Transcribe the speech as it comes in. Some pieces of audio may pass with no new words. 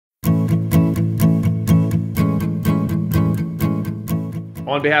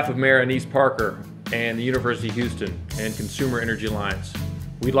On behalf of Mayor Annise Parker and the University of Houston and Consumer Energy Alliance,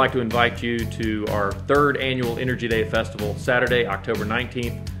 we'd like to invite you to our third annual Energy Day Festival, Saturday, October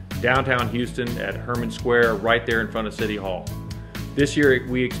 19th, downtown Houston at Herman Square, right there in front of City Hall. This year,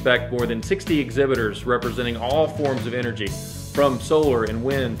 we expect more than 60 exhibitors representing all forms of energy, from solar and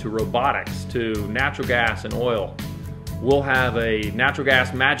wind to robotics to natural gas and oil. We'll have a natural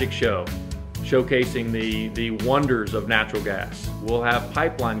gas magic show showcasing the wonders of natural gas. We'll have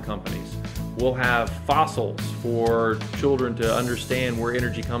pipeline companies. We'll have fossils for children to understand where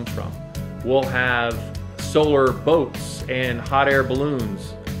energy comes from. We'll have solar boats and hot air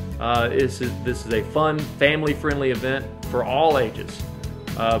balloons. This is a fun, family-friendly event for all ages.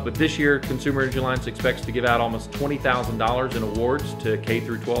 But this year, Consumer Energy Alliance expects to give out almost $20,000 in awards to K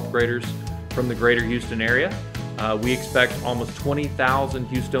through 12th graders from the greater Houston area. We expect almost 20,000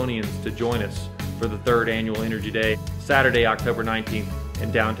 Houstonians to join us for the third annual Energy Day, Saturday, October 19th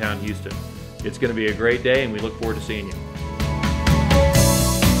in downtown Houston. It's going to be a great day and we look forward to seeing you.